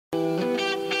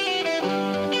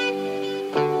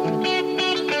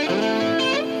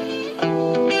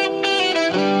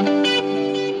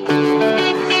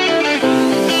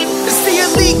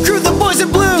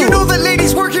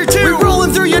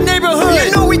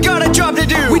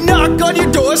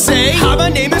Hi, my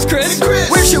name is Chris.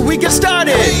 Where should we get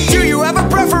started? Do you have a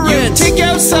preference? Yeah, take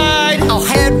outside. I'll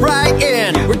head right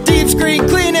in. We're deep screen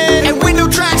cleaning And window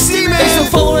track steaming. Thanks for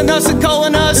following us and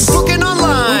calling us. And booking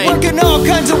online. We're working all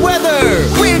kinds of weather.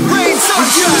 Wind, rain,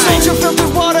 sunshine. Ultra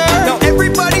filtered water. Now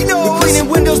everybody knows. We're cleaning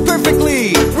windows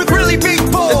perfectly With really big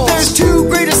bowls. If there's two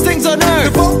greatest things on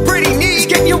earth, They're both pretty neat.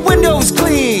 get your windows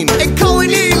clean. And calling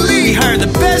We elite. hire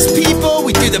the best people,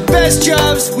 we do the best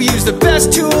jobs, we use the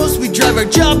best tools, we drive our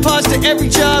job pods to every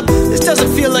job. This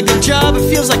doesn't feel like a job, it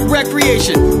feels like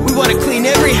recreation. We want to clean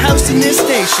every house in this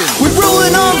nation. We're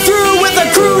rolling on through with our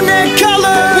crew neck We'll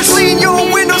colors. clean your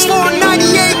windows for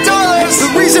 $98.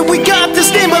 The reason we got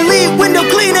this name, Elite Window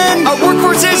Cleaning. Our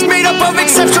workforce is made up of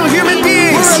exceptional human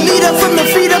beings. We're a leader from the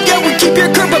field.